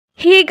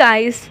Hey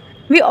guys,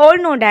 we all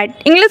know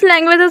that English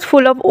language is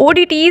full of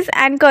oddities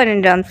and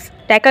conundrums.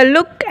 Take a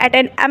look at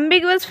an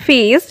ambiguous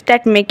phrase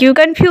that make you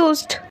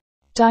confused.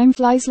 Time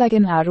flies like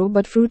an arrow,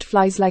 but fruit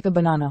flies like a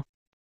banana.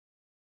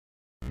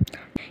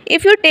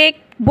 If you take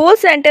both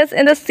sentences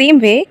in the same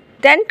way,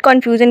 then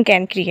confusion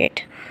can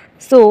create.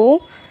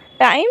 So,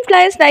 time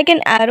flies like an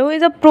arrow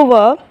is a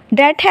proverb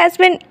that has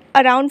been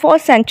around for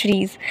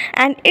centuries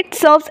and it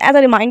serves as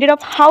a reminder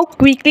of how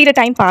quickly the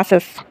time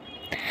passes.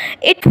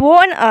 It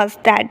warns us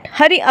that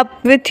hurry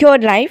up with your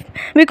life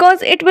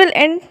because it will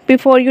end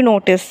before you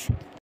notice.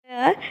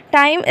 Here,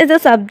 time is a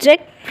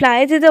subject,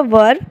 flies is a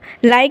verb,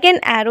 like an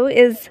arrow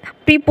is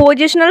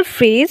prepositional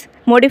phrase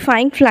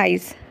modifying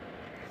flies.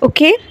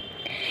 Okay?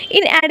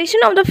 In addition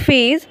of the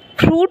phrase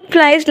fruit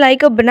flies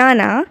like a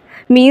banana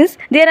means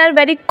there are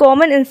very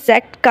common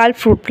insect called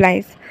fruit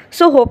flies.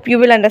 So hope you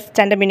will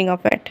understand the meaning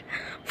of it.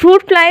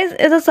 Fruit flies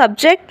is a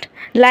subject,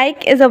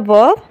 like is a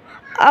verb,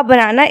 a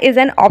banana is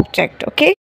an object. Okay?